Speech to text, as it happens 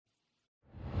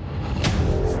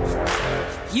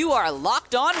You are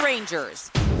Locked On Rangers,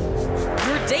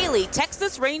 your daily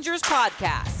Texas Rangers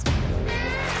podcast.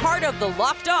 Part of the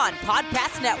Locked On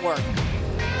Podcast Network,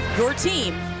 your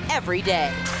team every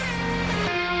day.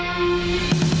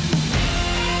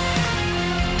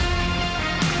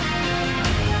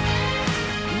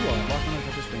 You are Locked On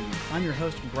Texas Rangers. I'm your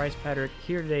host, Bryce Patrick,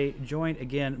 here today, joined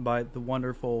again by the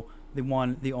wonderful, the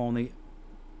one, the only,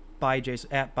 by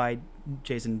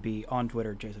Jason B on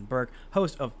Twitter, Jason Burke,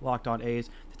 host of Locked On A's,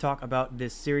 to talk about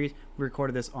this series. We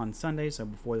recorded this on Sunday, so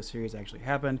before the series actually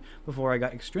happened, before I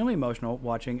got extremely emotional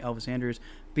watching Elvis Andrus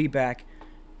be back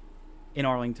in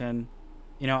Arlington.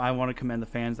 You know, I want to commend the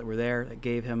fans that were there, that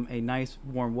gave him a nice,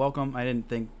 warm welcome. I didn't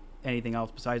think anything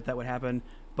else besides that would happen,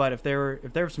 but if there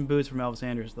were some boos from Elvis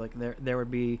Andrus, like there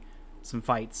would be some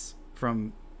fights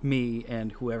from me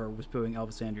and whoever was booing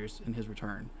Elvis Andrus in his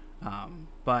return.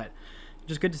 But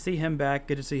just good to see him back.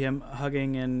 Good to see him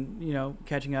hugging and, you know,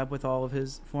 catching up with all of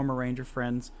his former Ranger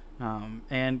friends.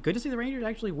 And good to see the Rangers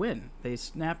actually win. They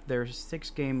snapped their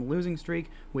 6-game losing streak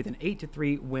with an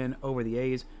 8-3 win over the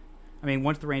A's. I mean,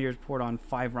 once the Rangers poured on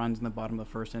 5 runs in the bottom of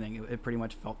the first inning, it pretty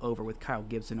much felt over with Kyle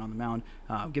Gibson on the mound.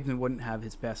 Gibson wouldn't have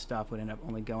his best stuff, would end up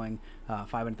only going 5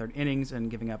 1/3 innings and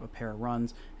giving up a pair of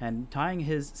runs and tying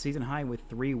his season high with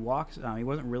 3 walks. He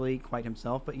wasn't really quite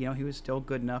himself, but, you know, he was still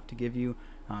good enough to give you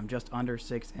just under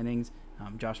 6 innings.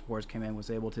 Josh Sborz came in, was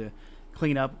able to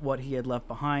clean up what he had left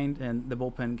behind, and the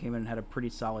bullpen came in and had a pretty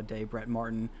solid day. Brett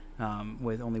Martin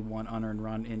with only 1 unearned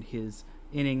run in his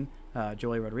inning.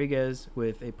 Joely Rodriguez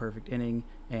with a perfect inning,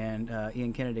 and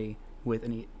Ian Kennedy with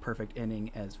a perfect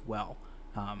inning as well.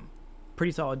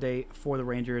 Pretty solid day for the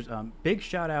Rangers. Big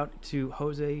shout out to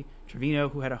Jose Trevino,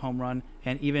 who had a home run,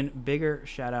 and even bigger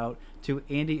shout out to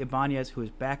Andy Ibanez, who is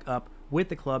back up with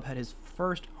the club, had his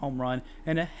first home run,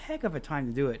 and a heck of a time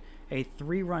to do it. A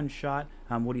 3-run shot.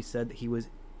 Woody said that he was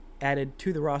added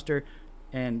to the roster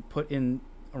and put in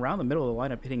around the middle of the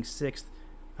lineup, hitting 6th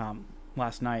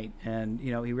last night, and,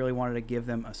 you know, he really wanted to give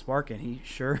them a spark, and he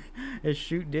sure as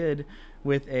shoot did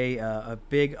with a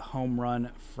big home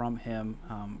run from him.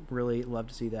 Really love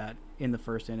to see that in the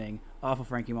first inning off of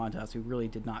Frankie Montas, who really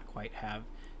did not quite have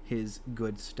his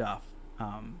good stuff.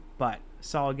 But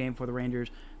solid game for the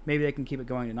Rangers. Maybe they can keep it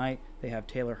going tonight. They have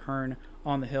Taylor Hearn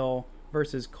on the hill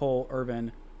versus Cole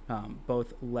Irvin,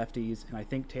 both lefties, and I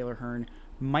think Taylor Hearn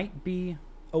might be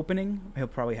opening. He'll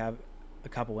probably have a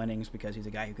couple innings because he's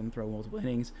a guy who can throw multiple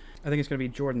innings. I think it's going to be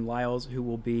Jordan Lyles who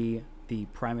will be the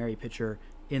primary pitcher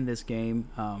in this game.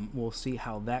 We'll see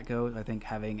how that goes. I think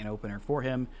having an opener for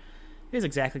him is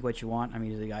exactly what you want. I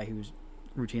mean, he's a guy who's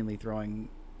routinely throwing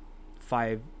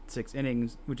 5-6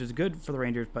 innings, which is good for the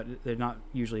Rangers, but they're not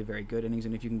usually very good innings.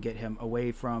 And if you can get him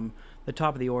away from the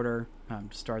top of the order to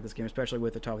start this game, especially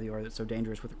with the top of the order that's so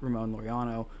dangerous with Ramon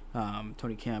Laureano,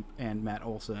 Tony Kemp, and Matt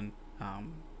Olson,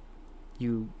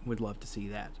 you would love to see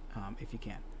that if you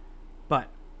can. But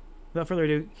without further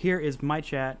ado, here is my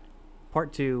chat,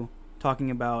 part 2,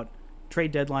 talking about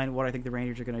trade deadline, what I think the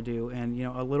Rangers are going to do, and, you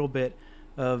know, a little bit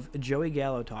of Joey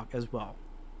Gallo talk as well,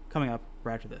 coming up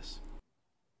right after this.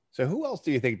 So who else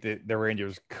do you think that the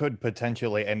Rangers could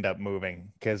potentially end up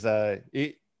moving? Because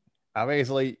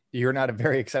obviously you're not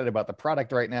very excited about the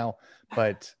product right now,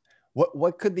 but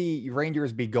what could the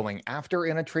Rangers be going after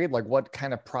in a trade? Like, what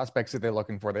kind of prospects are they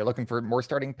looking for? Are they looking for more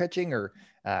starting pitching or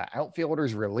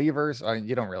outfielders, relievers?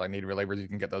 You don't really need relievers. You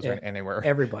can get those anywhere.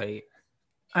 Everybody.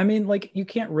 I mean, like, you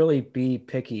can't really be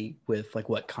picky with, like,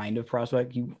 what kind of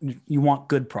prospect. You want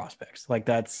good prospects. Like,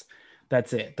 that's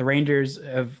it. The Rangers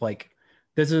have, like,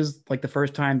 this is, like, the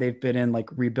first time they've been in, like,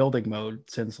 rebuilding mode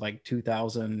since, like,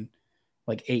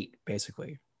 2008,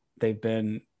 basically. They've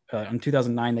been in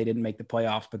 2009, they didn't make the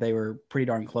playoffs, but they were pretty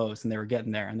darn close, and they were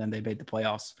getting there. And then they made the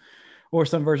playoffs, or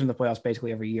some version of the playoffs,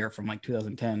 basically every year from like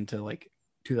 2010 to like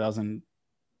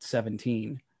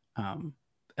 2017.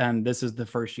 And this is the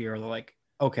first year they're like,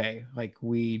 okay, like,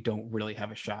 we don't really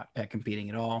have a shot at competing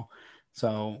at all,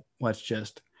 so let's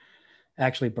just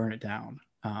actually burn it down.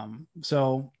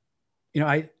 So, you know,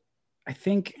 I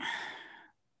think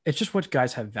it's just which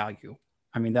guys have value.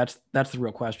 I mean, that's the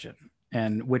real question.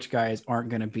 And which guys aren't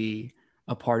going to be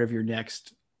a part of your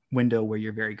next window where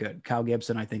you're very good. Kyle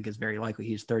Gibson, I think, is very likely.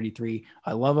 He's 33.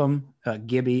 I love him.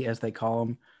 Gibby, as they call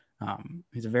him.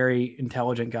 He's a very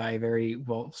intelligent guy, very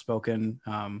well-spoken.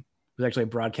 Was actually a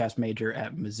broadcast major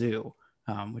at Mizzou,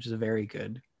 which is a very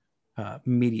good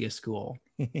media school.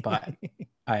 But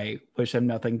I wish him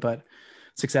nothing but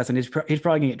success. And he's probably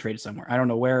going to get traded somewhere. I don't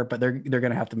know where, but they're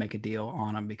going to have to make a deal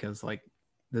on him because, like,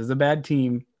 this is a bad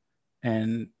team.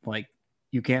 And, like,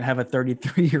 you can't have a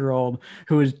 33-year-old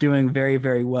who is doing very,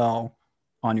 very well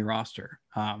on your roster.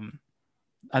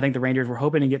 I think the Rangers were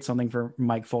hoping to get something for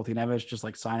Mike Foltynewicz, just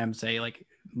like sign him, say like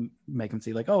make him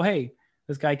see like, oh hey,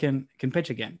 this guy can pitch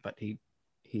again, but he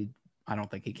I don't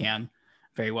think he can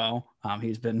very well.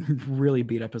 He's been really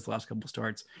beat up his last couple of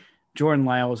starts. Jordan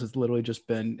Lyles has literally just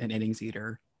been an innings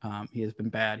eater. He has been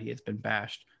bad. He has been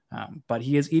bashed. But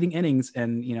he is eating innings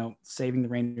and, saving the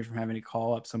Rangers from having to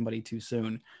call up somebody too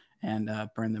soon and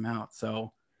burn them out.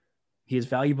 So he is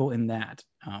valuable in that,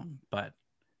 but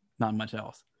not much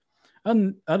else.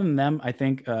 Other than them, I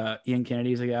think Ian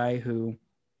Kennedy is a guy who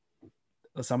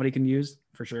somebody can use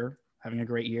for sure, having a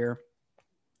great year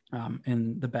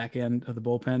in the back end of the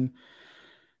bullpen.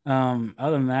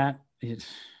 Other than that,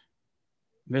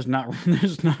 there's not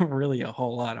really a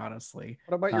whole lot, honestly.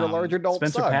 What about your large adult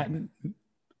Spencer son? Patton?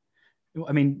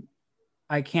 I mean,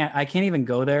 I can't even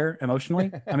go there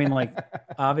emotionally. I mean, like,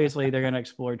 obviously they're going to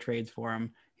explore trades for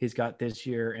him. He's got this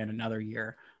year and another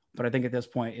year, but I think at this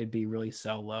point it'd be really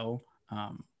sell low.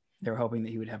 They were hoping that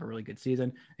he would have a really good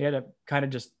season. He had a kind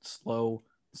of just slow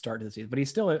start to the season, but he's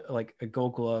still a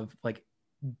Gold Glove, like,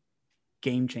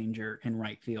 game changer in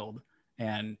right field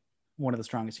and one of the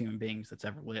strongest human beings that's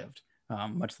ever lived,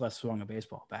 much less swung a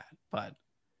baseball bat. But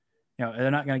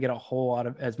they're not going to get a whole lot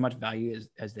of as much value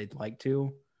as they'd like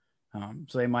to.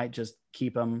 So they might just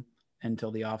keep him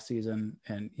until the off season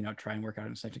and, try and work out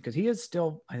an extension, because he is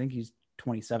still, I think he's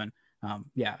 27.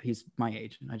 Yeah, he's my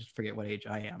age, and I just forget what age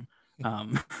I am.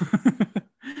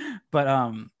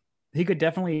 But he could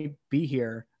definitely be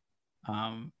here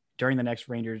during the next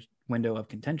Rangers window of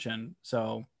contention.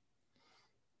 So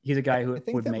he's a guy who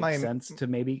would make sense to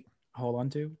maybe hold on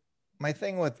to. My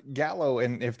thing with Gallo,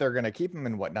 and if they're going to keep him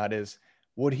and whatnot, is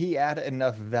would he add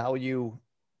enough value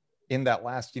in that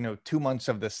last, 2 months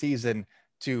of the season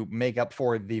to make up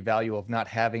for the value of not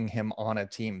having him on a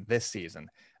team this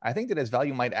season? I think that his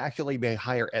value might actually be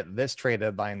higher at this trade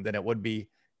deadline than it would be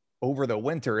over the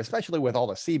winter, especially with all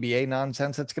the CBA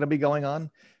nonsense that's going to be going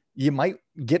on. You might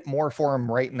get more for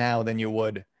him right now than you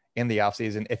would in the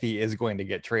offseason if he is going to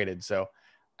get traded. So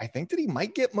I think that he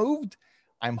might get moved.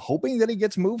 I'm hoping that he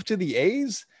gets moved to the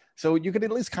A's, so you could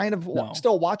at least kind of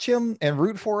still watch him and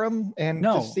root for him and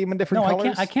just see him in different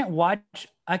colors. I can't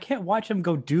watch him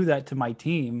go do that to my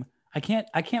team. I can't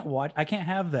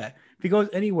have that. If he goes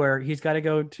anywhere, he's got to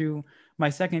go to my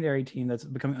secondary team that's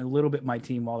becoming a little bit my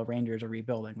team while the Rangers are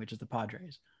rebuilding, which is the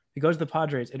Padres. If he goes to the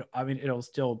Padres, it'll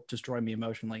still destroy me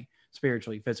emotionally,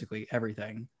 spiritually, physically,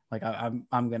 everything. Like I'm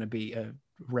going to be a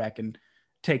wreck and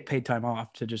take paid time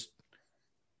off to just,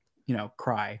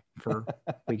 cry for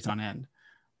weeks on end.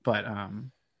 But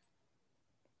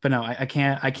no, I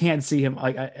can't see him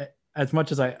as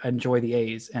much as I enjoy the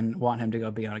A's and want him to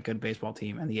go be on a good baseball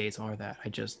team, and the A's are that.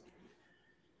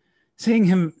 Seeing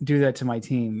him do that to my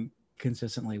team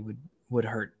consistently would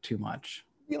hurt too much.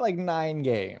 Be like 9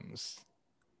 games.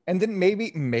 And then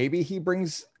maybe he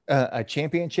brings a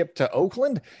championship to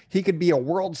Oakland. He could be a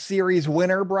World Series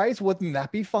winner, Bryce. Wouldn't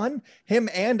that be fun? Him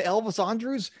and Elvis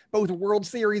Andrus, both World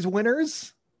Series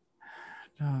winners.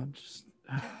 No,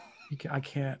 I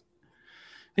can't.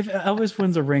 If Elvis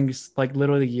wins a ring, like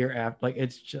literally the year after, like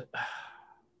it's just,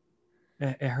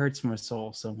 it hurts my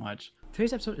soul so much.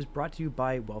 Today's episode is brought to you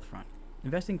by Wealthfront.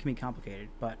 Investing can be complicated,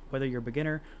 but whether you're a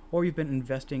beginner or you've been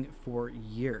investing for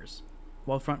years,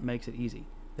 Wealthfront makes it easy.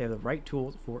 They have the right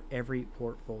tools for every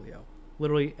portfolio,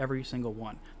 literally every single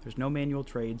one. There's no manual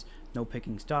trades, no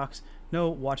picking stocks, no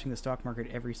watching the stock market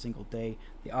every single day.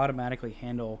 They automatically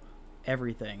handle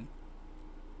everything,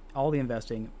 all the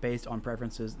investing based on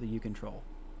preferences that you control.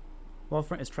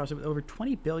 Wealthfront is trusted with over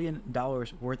 $20 billion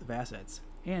worth of assets,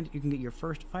 and you can get your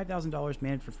first $5,000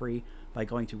 managed for free by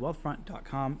going to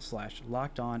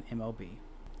wealthfront.com/lockedonmlb.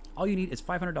 All you need is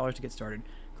 $500 to get started.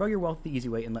 Grow your wealth the easy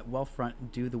way and let Wealthfront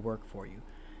do the work for you.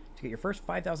 To get your first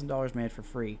 $5,000 managed for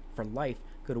free for life,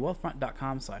 go to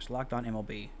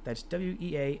wealthfront.com/lockedonmlb. That's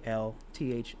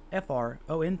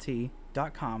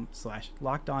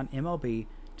wealthfront.com/lockedonmlb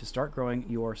to start growing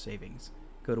your savings.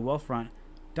 Go to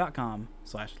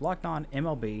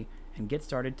wealthfront.com/lockedonmlb and get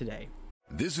started today.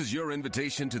 This is your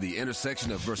invitation to the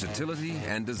intersection of versatility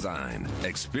and design.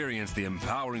 Experience the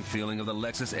empowering feeling of the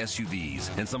Lexus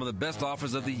SUVs and some of the best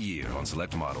offers of the year on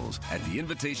select models at the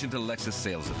Invitation to Lexus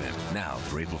sales event, now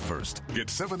through April 1st. Get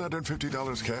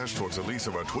 $750 cash towards the lease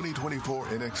of a 2024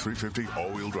 NX350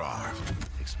 all-wheel drive.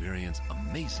 Experience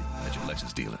amazing at your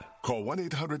Lexus dealer. Call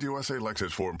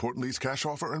 1-800-USA-LEXUS for important lease cash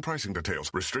offer and pricing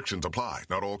details. Restrictions apply.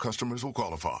 Not all customers will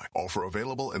qualify. Offer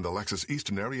available in the Lexus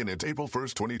Eastern area and it's April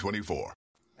 1st, 2024.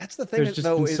 That's the thing,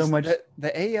 though, is that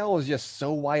the AL is just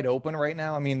so wide open right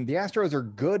now. I mean, the Astros are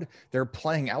good. They're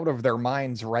playing out of their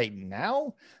minds right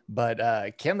now.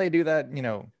 But can they do that,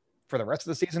 for the rest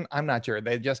of the season, I'm not sure.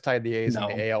 They just tied the A's in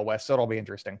the AL West, so it'll be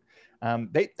interesting.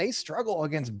 They struggle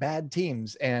against bad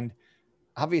teams, and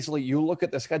obviously you look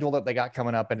at the schedule that they got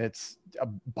coming up, and it's a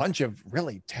bunch of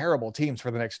really terrible teams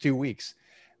for the next 2 weeks.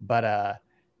 But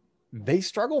they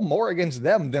struggle more against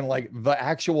them than like the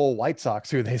actual White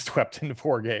Sox, who they swept into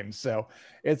 4 games. So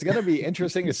it's going to be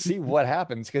interesting to see what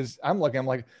happens, because I'm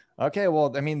like, okay,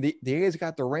 well, I mean, the A's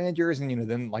got the Rangers, and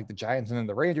then like the Giants and then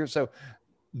the Rangers. So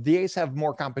the A's have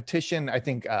more competition, I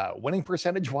think, winning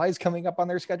percentage wise coming up on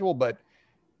their schedule, but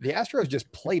the Astros just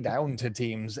play down to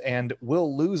teams and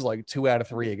will lose like 2 out of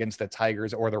 3 against the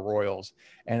Tigers or the Royals.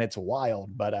 And it's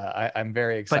wild, but I'm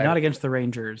very excited. But not against the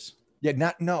Rangers.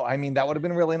 Yeah, no. I mean, that would have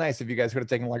been really nice if you guys could have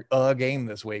taken like a game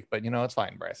this week, but it's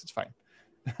fine, Bryce. It's fine.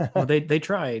 Well, they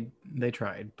tried,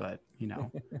 but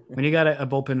when you got a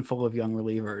bullpen full of young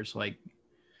relievers, like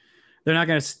they're not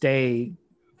going to stay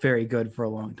very good for a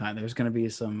long time. There's going to be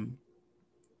some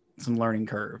learning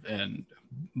curve, and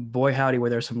boy howdy were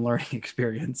there some learning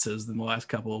experiences in the last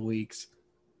couple of weeks.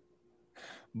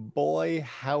 Boy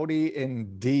howdy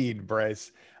indeed,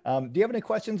 Bryce. Do you have any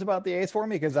questions about the A's for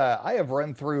me? Because I have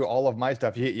run through all of my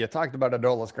stuff. You talked about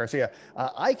Adolis Garcia.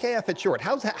 IKF at short.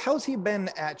 How's he been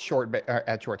at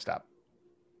shortstop?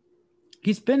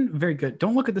 He's been very good.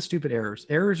 Don't look at the stupid errors.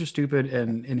 Errors are stupid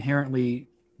and inherently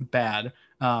bad.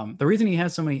 The reason he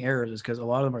has so many errors is because a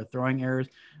lot of them are throwing errors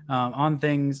on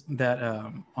things that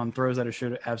on throws that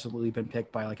should have absolutely been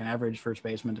picked by like an average first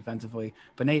baseman defensively.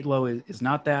 But Nate Lowe is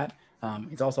not that.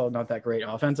 He's also not that great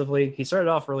offensively. He started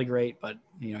off really great, but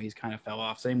he's kind of fell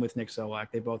off. Same with Nick Solak.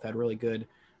 They both had really good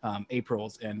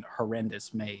Aprils and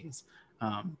horrendous Mays.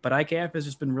 But IKF has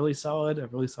just been really solid, a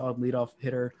really solid leadoff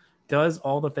hitter. Does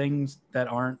all the things that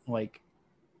aren't like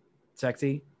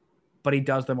sexy, but he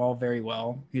does them all very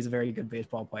well. He's a very good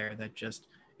baseball player that just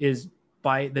is,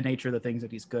 by the nature of the things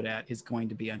that he's good at, is going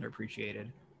to be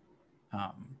underappreciated.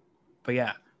 But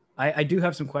yeah, I do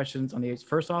have some questions on the A's.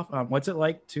 First off, what's it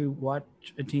like to watch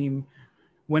a team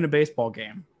win a baseball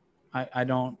game? I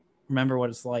don't remember what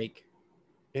it's like.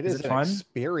 Is it an fun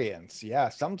experience? Yeah.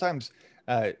 Sometimes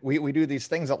we do these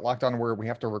things at Locked On where we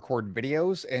have to record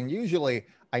videos, and usually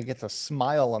I get to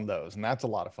smile on those, and that's a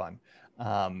lot of fun.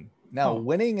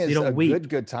 Winning is a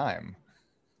good time.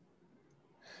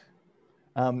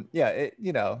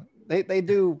 They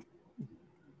do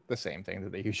the same thing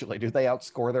that they usually do. They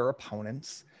outscore their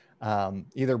opponents,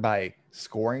 either by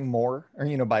scoring more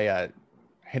or, by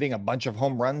hitting a bunch of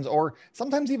home runs, or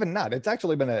sometimes even not. It's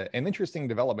actually been an interesting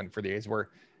development for the A's where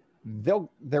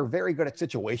they're very good at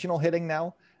situational hitting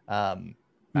now.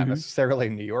 Not necessarily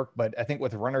in New York, but I think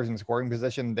with runners in scoring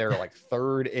position, they're like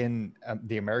 3rd in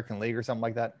the American League or something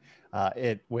like that.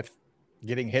 With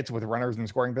getting hits with runners in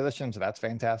scoring position, so that's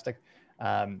fantastic.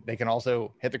 They can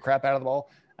also hit the crap out of the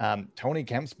ball. Tony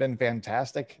Kemp's been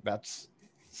fantastic. That's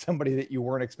somebody that you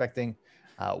weren't expecting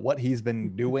what he's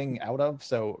been doing out of.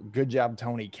 So good job,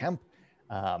 Tony Kemp.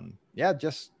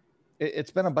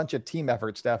 It's been a bunch of team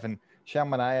effort stuff. And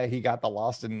Shamania, he got the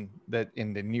loss in the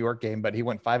New York game, but he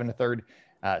went 5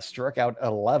 1/3, struck out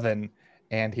 11,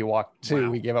 and he walked 2.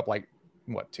 Wow. He gave up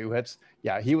 2 hits.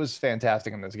 Yeah, he was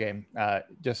fantastic in this game.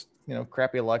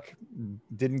 Crappy luck,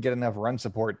 didn't get enough run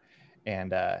support. And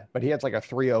but he has like a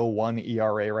 3.01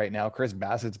 ERA right now. Chris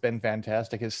Bassett's been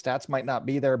fantastic. His stats might not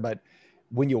be there, but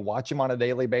when you watch him on a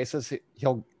daily basis,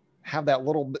 he'll have that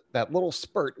little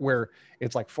spurt where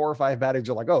it's like 4 or 5 batters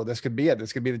are like, oh, this could be it.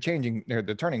 This could be the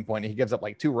turning point. And he gives up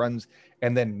 2 runs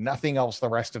and then nothing else the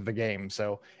rest of the game.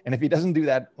 So, and if he doesn't do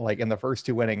that in the first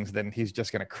 2 innings, then he's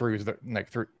just going to cruise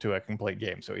through to a complete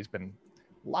game. So he's been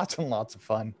lots and lots of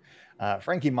fun.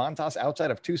 Frankie Montas, outside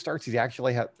of 2 starts, he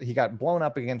got blown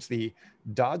up against the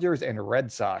Dodgers and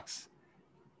Red Sox.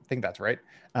 I think that's right.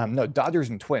 No, Dodgers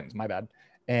and Twins, my bad.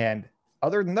 And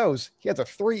other than those, he has a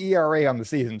 3 ERA on the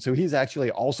season. So he's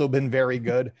actually also been very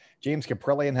good. James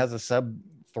Caprillion has a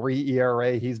sub-3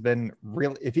 ERA. He's been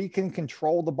if he can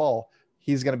control the ball,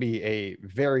 he's going to be a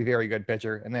very, very good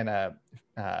pitcher. And then I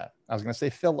was going to say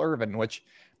Phil Irvin, which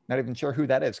not even sure who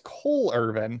that is. Cole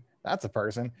Irvin, that's a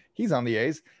person. He's on the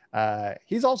A's.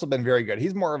 He's also been very good.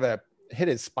 He's more of a hit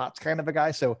his spots kind of a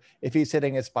guy. So if he's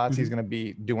hitting his spots, he's going to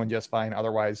be doing just fine.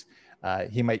 Otherwise,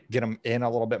 he might get him in a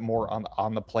little bit more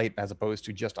on the plate as opposed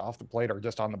to just off the plate or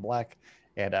just on the black.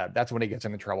 And that's when he gets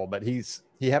into trouble. But he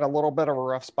had a little bit of a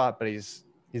rough spot, but he's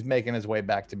making his way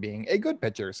back to being a good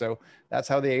pitcher. So that's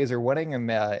how the A's are winning. And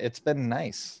it's been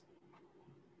nice.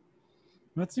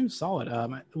 That seems solid.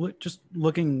 Just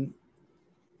looking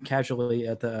casually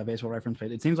at the Baseball Reference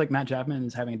page, it seems like Matt Chapman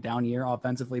is having a down year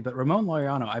offensively, but Ramon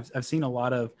Laureano, I've seen a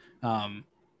lot of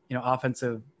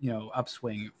offensive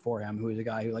upswing for him, who is a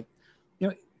guy who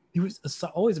he was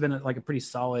always been like a pretty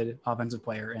solid offensive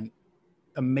player and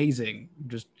amazing,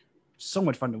 just so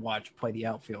much fun to watch play the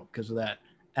outfield because of that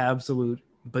absolute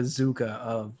bazooka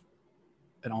of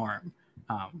an arm.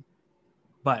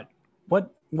 But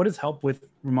what has helped with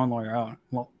Ramon Laureano?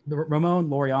 Well, Ramon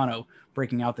Laureano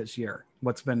breaking out this year.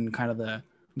 What's been kind of the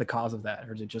cause of that,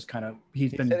 or is it just kind of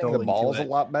he's been hitting the building balls to a it?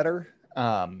 lot better.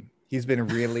 He's been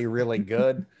really, really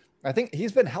good. I think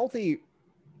he's been healthy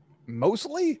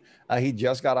mostly. He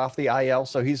just got off the IL,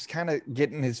 so he's kind of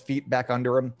getting his feet back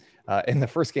under him. In the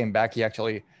first game back, he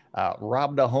actually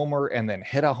robbed a homer and then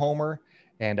hit a homer,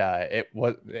 and it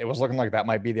was looking like that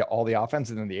might be all the offense.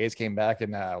 And then the A's came back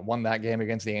and won that game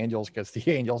against the Angels because the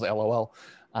Angels, LOL.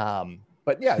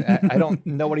 But yeah, I don't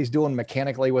know what he's doing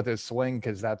mechanically with his swing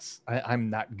because I'm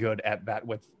not good at that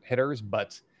with hitters,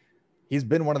 but he's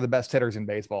been one of the best hitters in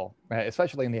baseball,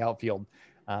 especially in the outfield.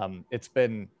 It's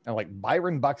been like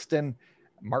Byron Buxton,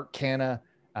 Mark Canha,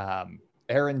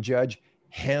 Aaron Judge,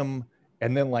 him,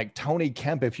 and then like Tony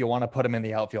Kemp, if you want to put him in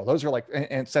the outfield. Those are like,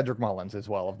 and Cedric Mullins as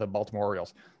well of the Baltimore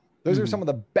Orioles. Those are some of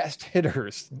the best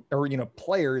hitters or,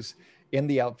 players in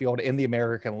the outfield in the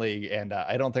American League. And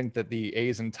I don't think that the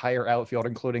A's entire outfield,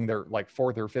 including their like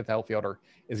fourth or fifth outfielder,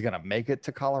 is going to make it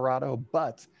to Colorado,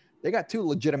 but they got two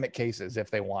legitimate cases if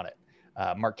they want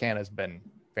it. Mark Canha has been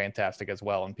fantastic as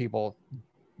well. And people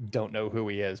don't know who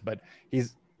he is, but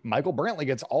Michael Brantley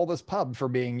gets all this pub for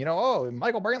being, oh,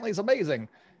 Michael Brantley's amazing.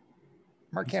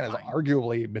 Mark Canha has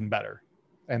arguably been better,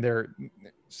 and they're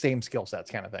same skill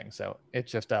sets kind of thing. So it's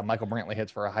just Michael Brantley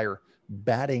hits for a higher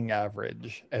batting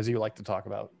average, as you like to talk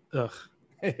about. Ugh.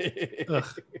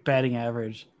 Batting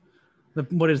average.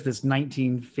 What is this,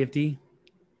 1950?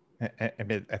 I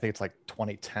think it's like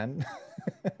 2010.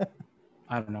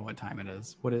 I don't know what time it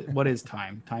is. What is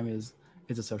time? Time is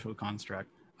a social construct.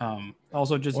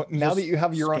 Also, now that you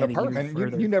have your own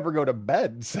apartment, you never go to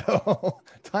bed, so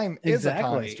time is a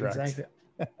construct. Exactly.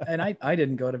 And I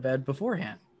didn't go to bed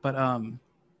beforehand, but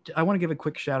I want to give a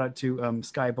quick shout out to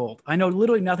Sky Bolt. I know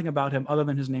literally nothing about him other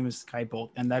than his name is Sky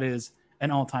Bolt, and that is an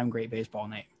all-time great baseball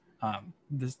name.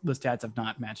 The stats have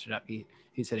not matched it up.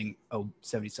 He's hitting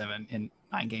 77 in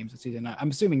 9 games this season.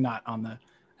 I'm assuming not on the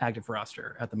active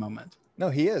roster at the moment. No,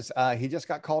 he is. He just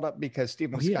got called up because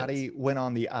Stephen Scotty went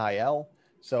on the IL.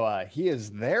 So he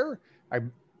is there.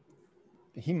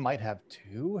 He might have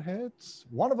 2 hits.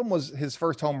 One of them was his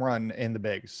first home run in the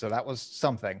bigs. So that was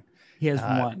something. He has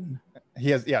one.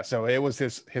 He has, yeah. So it was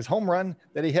his home run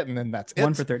that he hit, and then that's it.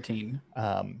 1 for 13.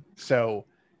 So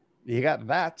you got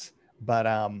that.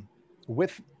 But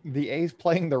with the A's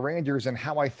playing the Rangers and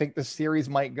how I think the series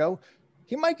might go,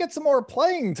 he might get some more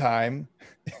playing time,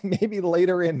 maybe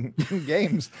later in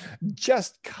games,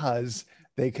 just because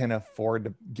they can afford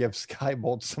to give Sky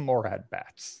Bolt some more at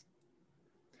bats.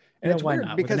 And it's weird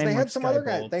because they had some other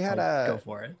guys. They had go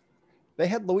for it. They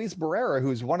had Luis Barrera,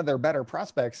 who's one of their better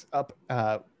prospects, up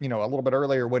a little bit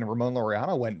earlier when Ramon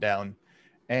Laureano went down.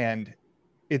 And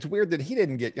it's weird that he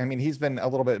didn't get, he's been a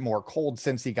little bit more cold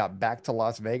since he got back to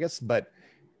Las Vegas, but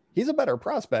he's a better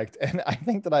prospect. And I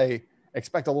think that I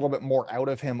expect a little bit more out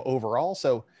of him overall.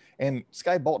 So, and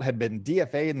Sky Bolt had been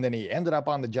DFA'd, and then he ended up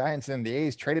on the Giants, and the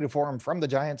A's traded for him from the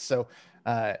Giants. So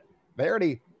they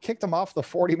already kicked him off the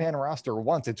 40-man roster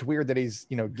once. It's weird that he's,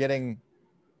 getting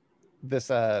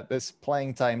this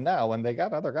playing time now when they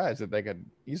got other guys that they could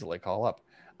easily call up.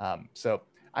 So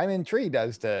I'm intrigued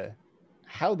as to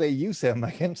how they use him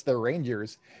against the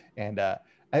Rangers. And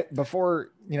before,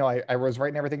 I was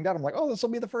writing everything down. I'm like, oh, this will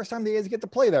be the first time the A's get to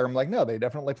play there. I'm like, no, they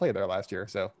definitely played there last year.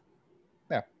 So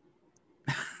yeah.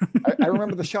 I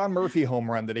remember the Sean Murphy home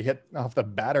run that he hit off the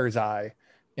batter's eye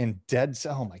in dead.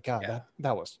 Oh my God,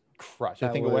 that was crushed. I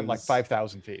think it went like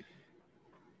 5,000 feet.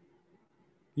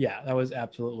 Yeah, that was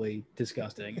absolutely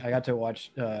disgusting. I got to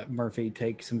watch Murphy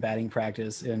take some batting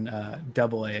practice in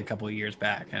Double A a couple of years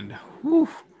back, and whew,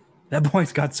 that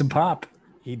boy's got some pop.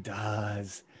 He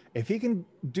does. If he can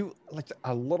do like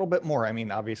a little bit more,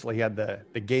 obviously he had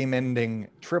the game-ending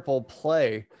triple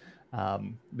play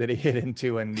that he hit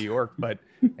into in New York, but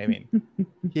he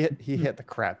hit the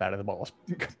crap out of the ball.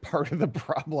 Part of the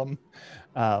problem,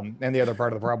 and the other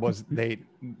part of the problem was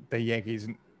the Yankees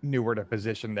knew where to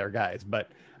position their guys. But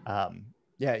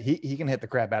he can hit the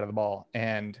crap out of the ball,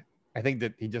 and I think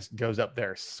that he just goes up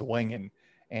there swinging,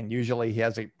 and usually he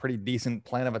has a pretty decent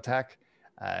plan of attack.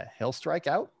 He'll strike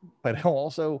out, but he'll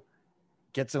also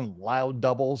get some loud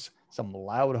doubles, some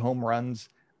loud home runs.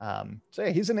 So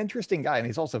he's an interesting guy, and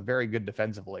he's also very good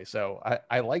defensively. So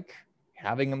I like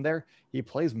having him there. He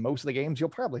plays most of the games. You'll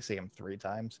probably see him 3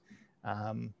 times.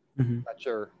 Not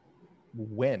sure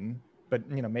when, but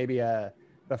maybe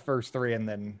the first 3 and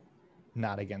then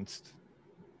not against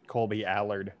Colby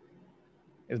Allard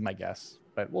is my guess,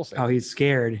 but we'll see. Oh, he's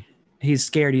scared. He's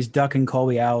scared. He's ducking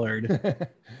Colby Allard.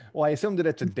 Well, I assumed that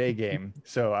it's a day game,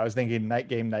 so I was thinking night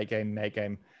game,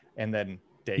 and then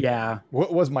day Yeah. game.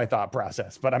 What was my thought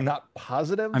process? But I'm not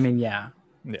positive. I mean, yeah.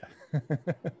 Yeah.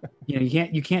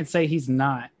 You can't say he's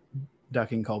not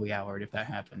ducking Colby Allard if that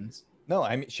happens. No,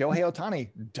 I mean Shohei Ohtani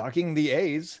ducking the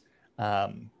A's.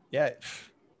 Yeah,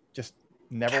 just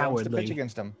never wants to Cowardly. pitch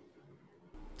against them.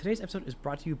 Today's episode is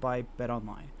brought to you by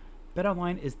BetOnline.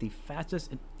 BetOnline is the fastest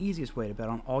and easiest way to bet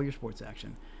on all your sports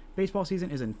action. Baseball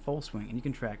season is in full swing, and you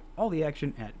can track all the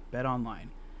action at BetOnline.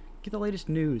 Get the latest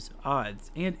news, odds,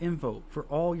 and info for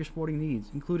all your sporting needs,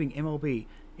 including MLB,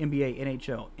 NBA,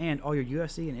 NHL, and all your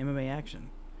UFC and MMA action.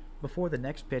 Before the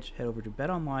next pitch, head over to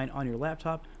BetOnline on your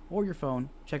laptop or your phone.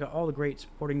 Check out all the great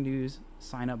sporting news,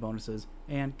 sign-up bonuses,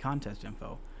 and contest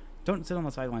info. Don't sit on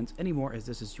the sidelines anymore, as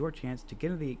this is your chance to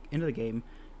get into the game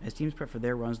as teams prep for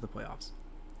their runs to the playoffs.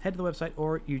 Head to the website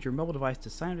or use your mobile device to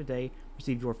sign up today.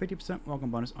 Receive your 50% welcome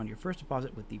bonus on your first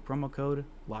deposit with the promo code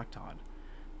LOCKEDON.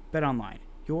 BetOnline,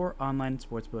 your online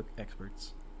sportsbook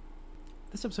experts.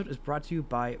 This episode is brought to you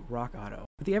by Rock Auto.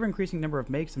 With the ever-increasing number of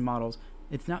makes and models,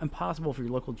 it's now impossible for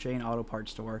your local chain auto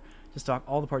parts store to stock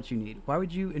all the parts you need. Why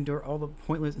would you endure all the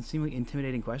pointless and seemingly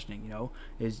intimidating questioning?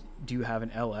 Do you have an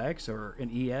LX or an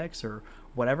EX or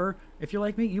whatever? If you're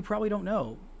like me, you probably don't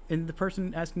know. And the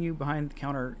person asking you behind the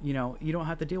counter, you don't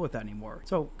have to deal with that anymore.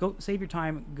 So go save your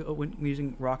time when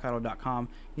using rockauto.com.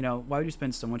 Why would you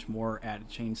spend so much more at a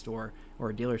chain store or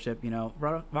a dealership?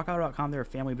 Rockauto.com, they're a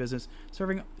family business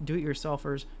serving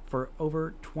do-it-yourselfers for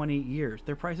over 20 years.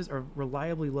 Their prices are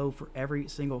reliably low for every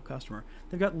single customer.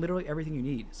 They've got literally everything you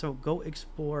need. So go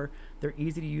explore their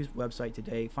easy-to-use website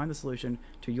today. Find the solution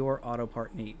to your auto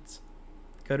part needs.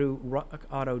 Go to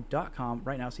rockauto.com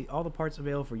right now. See all the parts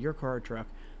available for your car or truck.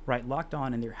 Write Locked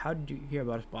On in their How Did You Hear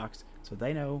About Us box so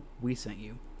they know we sent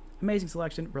you. Amazing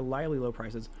selection, reliably low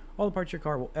prices, all the parts your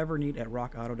car will ever need at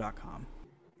rockauto.com.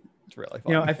 It's really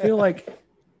fun. I feel like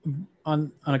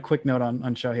on a quick note on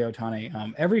Shohei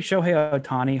Ohtani, every Shohei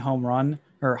Ohtani home run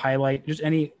or highlight, just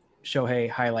any Shohei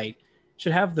highlight,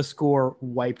 should have the score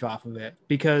wiped off of it,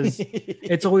 because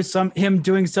it's always him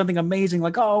doing something amazing,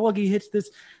 like, oh, look, he hits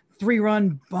this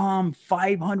 3-run bomb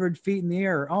 500 feet in the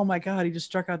air. Oh my God, he just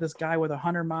struck out this guy with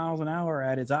 100 miles an hour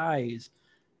at his eyes.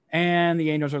 And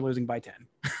the Angels are losing by 10.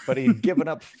 But he'd given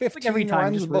up 15 every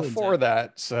time runs before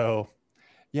that. So,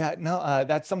 yeah, no,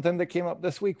 that's something that came up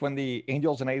this week when the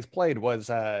Angels and A's played, was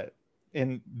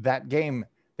in that game,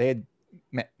 they had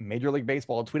Major League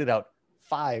Baseball tweeted out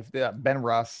 5. Ben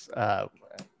Ross,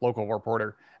 local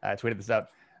reporter, tweeted this out.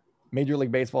 Major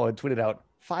League Baseball had tweeted out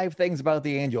 5 things about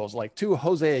the Angels, like 2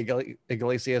 Jose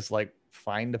Iglesias, like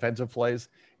fine defensive plays,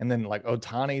 and then like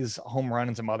Ohtani's home run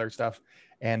and some other stuff.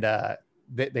 And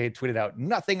they tweeted out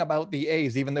nothing about the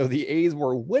A's, even though the A's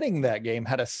were winning that game,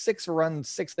 had a 6-run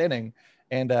 6th inning,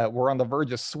 and were on the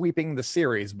verge of sweeping the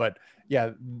series. But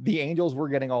yeah, the Angels were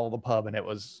getting all the pub, and it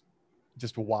was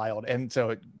just wild. And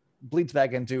so it bleeds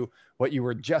back into what you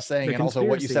were just saying, and also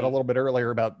what you said a little bit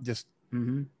earlier about just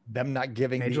them not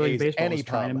giving Major the League A's Baseball any is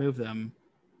trying pub. to move them.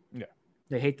 Yeah,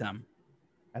 they hate them.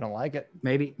 I don't like it.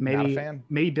 Maybe Not a fan.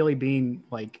 maybe Billy Bean,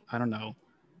 like, I don't know,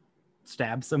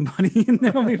 stabbed somebody in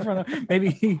the movie front of,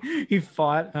 maybe he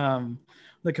fought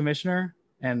the commissioner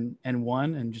and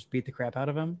won and just beat the crap out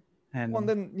of him. And well,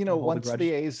 then, once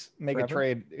the A's make a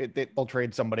trade, they'll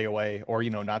trade somebody away, or,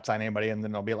 not sign anybody. And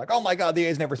then they'll be like, oh my God, the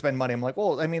A's never spend money. I'm like,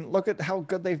 well, I mean, look at how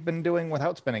good they've been doing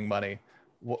without spending money.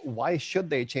 Why should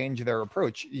they change their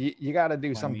approach? You got to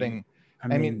do something.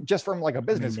 I mean, just from like a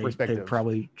business perspective, they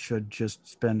probably should just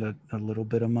spend a little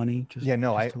bit of money.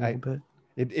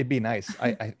 It'd be nice.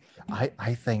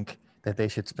 I think that they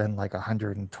should spend like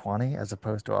 120 as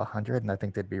opposed to 100. And I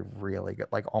think they'd be really good,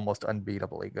 like almost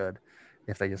unbeatably good,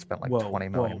 if they just spent like 20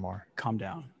 million more. Calm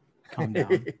down.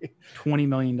 $20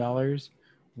 million.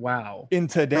 Wow. In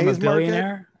today's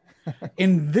billionaire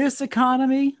in this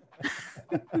economy.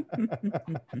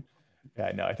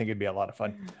 Yeah, no, I think it'd be a lot of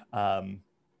fun.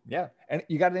 Yeah. And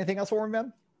you got anything else for me,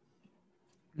 man?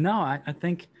 No, I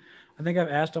think I've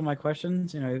asked all my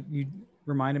questions. You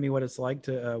reminded me what it's like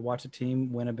to watch a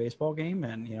team win a baseball game,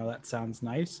 and that sounds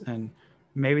nice. And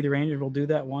maybe the Rangers will do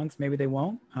that once, maybe they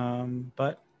won't.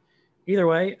 But either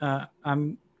way,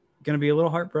 I'm going to be a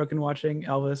little heartbroken watching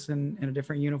Elvis in a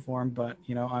different uniform. But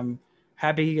I'm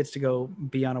happy he gets to go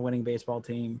be on a winning baseball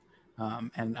team,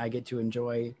 and I get to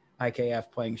enjoy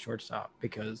IKF playing shortstop,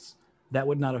 because that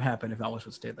would not have happened if Elvis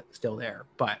was still there.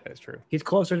 But that's true. He's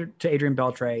closer to Adrian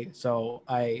Beltre, so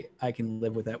I can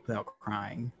live with that without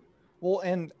crying. Well,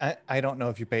 and I don't know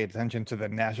if you pay attention to the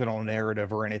national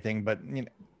narrative or anything, but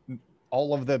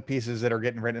all of the pieces that are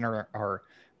getting written are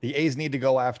the A's need to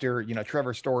go after,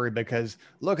 Trevor Story, because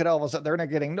look at Elvis. They're not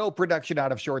getting no production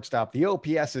out of shortstop. The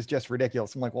OPS is just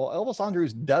ridiculous. I'm like, well, Elvis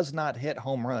Andrus does not hit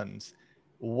home runs.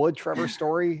 Would Trevor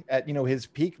Story at, his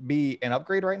peak be an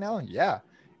upgrade right now? Yeah.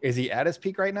 Is he at his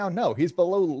peak right now? No, he's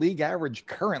below league average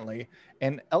currently.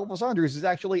 And Elvis Andrus is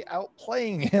actually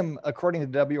outplaying him according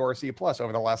to WRC plus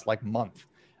over the last month.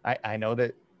 I know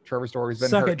that Trevor Story's been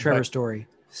Suck hurt, it, Trevor Story.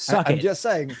 I'm just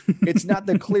saying, it's not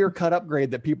the clear-cut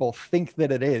upgrade that people think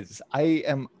that it is. I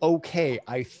am okay,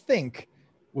 I think,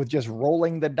 with just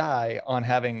rolling the die on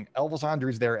having Elvis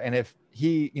Andrus there. And if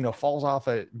he, falls off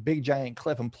a big giant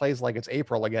cliff and plays like it's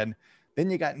April again,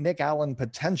 then you got Nick Allen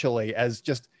potentially as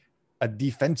just a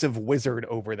defensive wizard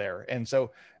over there. And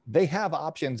so they have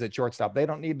options at shortstop. They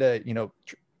don't need to,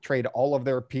 trade all of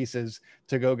their pieces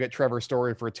to go get Trevor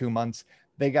Story for 2 months.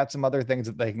 They got some other things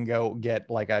that they can go get,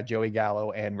 like Joey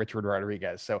Gallo and Richard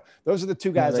Rodriguez. So those are the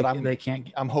two guys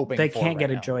I'm hoping they for can't right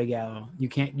get a now. Joey Gallo. You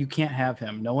can't have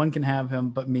him. No one can have him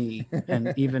but me,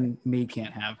 and even me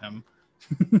can't have him.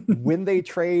 When they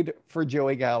trade for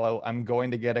Joey Gallo, I'm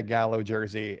going to get a Gallo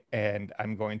jersey and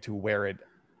I'm going to wear it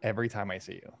every time I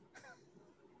see you.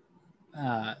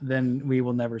 Then we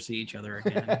will never see each other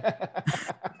again.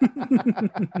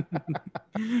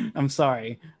 I'm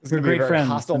sorry. We're great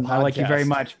friends. And I like you very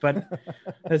much, but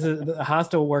this is a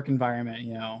hostile work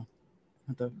environment.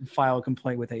 Have to file a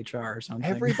complaint with HR or something.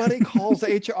 Everybody calls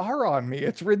HR on me.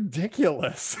 It's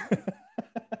ridiculous. Do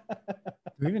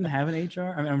we even have an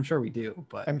HR? I mean, I'm sure we do,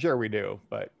 but I'm sure we do.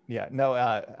 But yeah, no.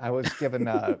 I was giving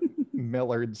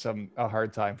Millard a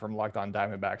hard time from Locked On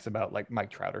Diamondbacks about Mike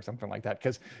Trout or something like that,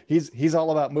 because he's all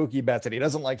about Mookie Betts and he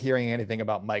doesn't like hearing anything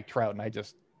about Mike Trout. And I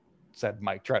just said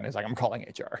Mike Trout, and he's like, I'm calling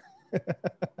HR.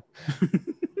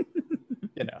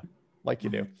 Like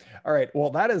you do. All right. Well,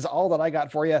 that is all that I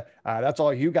got for you. That's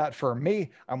all you got for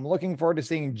me. I'm looking forward to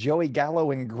seeing Joey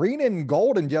Gallo in green and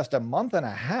gold in just a month and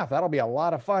a half. That'll be a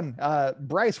lot of fun.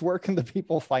 Bryce, where can the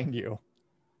people find you?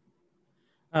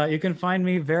 You can find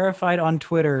me verified on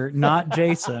Twitter, not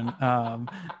Jason,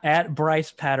 at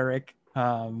Bryce Patrick.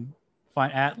 Find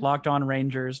at Locked On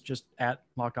Rangers, just at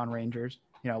Locked On Rangers.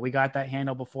 We got that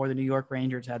handle before the New York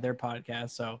Rangers had their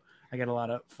podcast, so I get a lot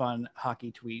of fun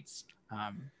hockey tweets.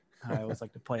 I always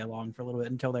like to play along for a little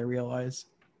bit until they realize.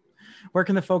 Where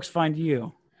can the folks find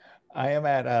you? I am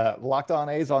at Locked On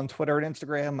A's on Twitter and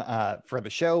Instagram for the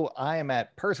show. I am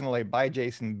at personally by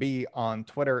Jason B on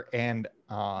Twitter and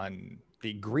on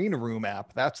the Green Room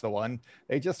app. That's the one.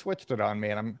 They just switched it on me,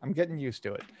 and I'm getting used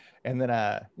to it. And then,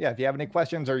 if you have any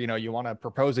questions or, you want to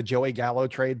propose a Joey Gallo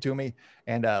trade to me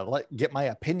and get my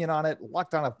opinion on it,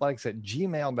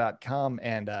 lockedonathletics@gmail.com,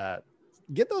 and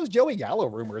get those Joey Gallo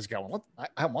rumors going.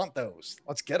 I want those.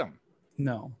 Let's get them.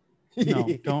 No,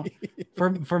 don't.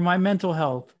 For my mental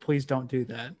health, please don't do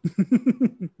that.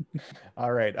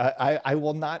 All right. I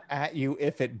will not at you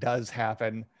if it does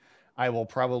happen. I will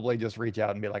probably just reach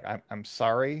out and be like, I'm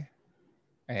sorry.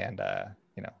 And,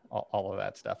 all of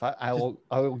that stuff. I will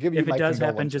give you if my it does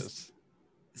happen, condolences. just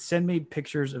send me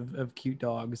pictures of cute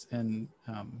dogs. And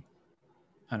I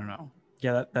don't know.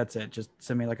 Yeah, that's it. Just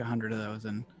send me 100 of those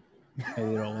and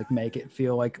maybe it'll make it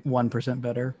feel 1%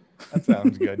 better. That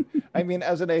sounds good. I mean,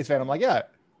 as an A's fan, I'm like, yeah,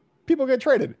 people get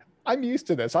traded. I'm used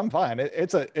to this. I'm fine.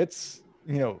 It's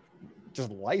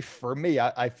just life for me.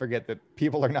 I forget that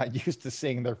people are not used to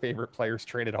seeing their favorite players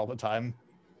traded all the time.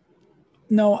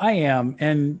 No, I am.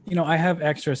 And, I have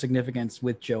extra significance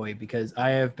with Joey because I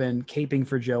have been caping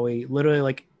for Joey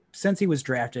literally since he was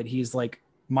drafted. He's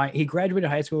he graduated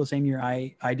high school the same year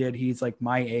I did. He's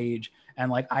my age.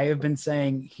 And I have been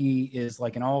saying he is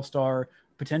an all-star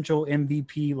potential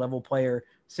MVP level player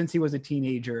since he was a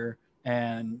teenager.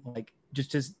 And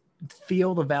just to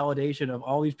feel the validation of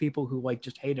all these people who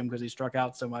just hate him because he struck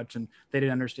out so much and they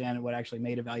didn't understand what actually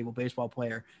made a valuable baseball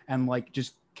player, and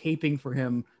just caping for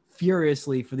him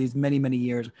furiously for these many, many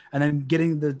years. And then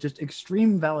getting the just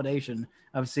extreme validation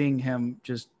of seeing him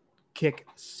just kick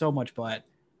so much butt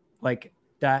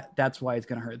that's why it's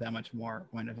going to hurt that much more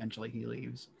when eventually he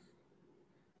leaves.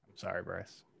 I'm sorry,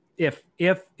 Bryce. If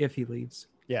he leaves.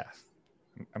 Yeah.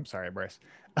 I'm sorry, Bryce.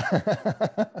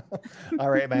 All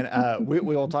right, man. We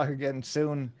will talk again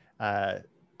soon. I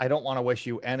don't want to wish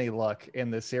you any luck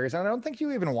in this series. And I don't think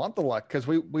you even want the luck because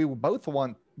we both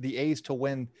want the A's to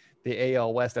win the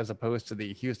AL West as opposed to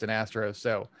the Houston Astros.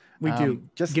 So we do.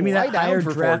 Just give me that higher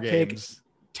for draft pick.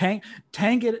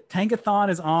 Tankathon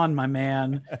is on, my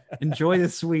man. Enjoy the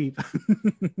sweep.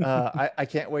 I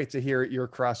can't wait to hear your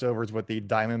crossovers with the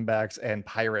Diamondbacks and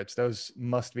Pirates. Those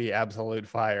must be absolute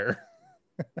fire.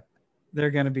 They're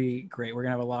going to be great. We're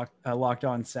going to have a locked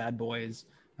on Sad Boys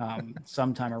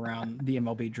sometime around the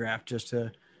MLB draft just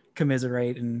to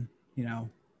commiserate and,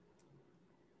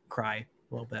 cry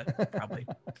a little bit, probably.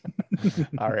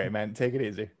 All right, man. Take it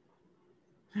easy.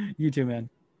 You too, man.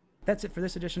 That's it for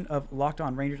this edition of Locked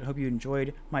On Rangers. I hope you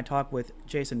enjoyed my talk with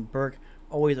Jason Burke.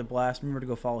 Always a blast. Remember to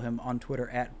go follow him on Twitter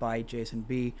at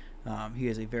 @ByJasonB. He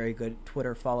is a very good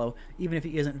Twitter follow. Even if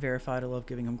he isn't verified, I love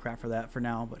giving him crap for that for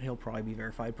now, but he'll probably be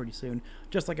verified pretty soon.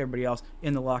 Just like everybody else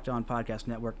in the Locked On Podcast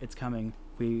Network. It's coming.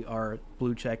 We are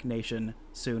Blue Check Nation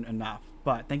soon enough.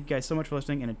 But thank you guys so much for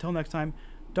listening, and until next time,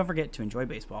 don't forget to enjoy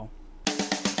baseball.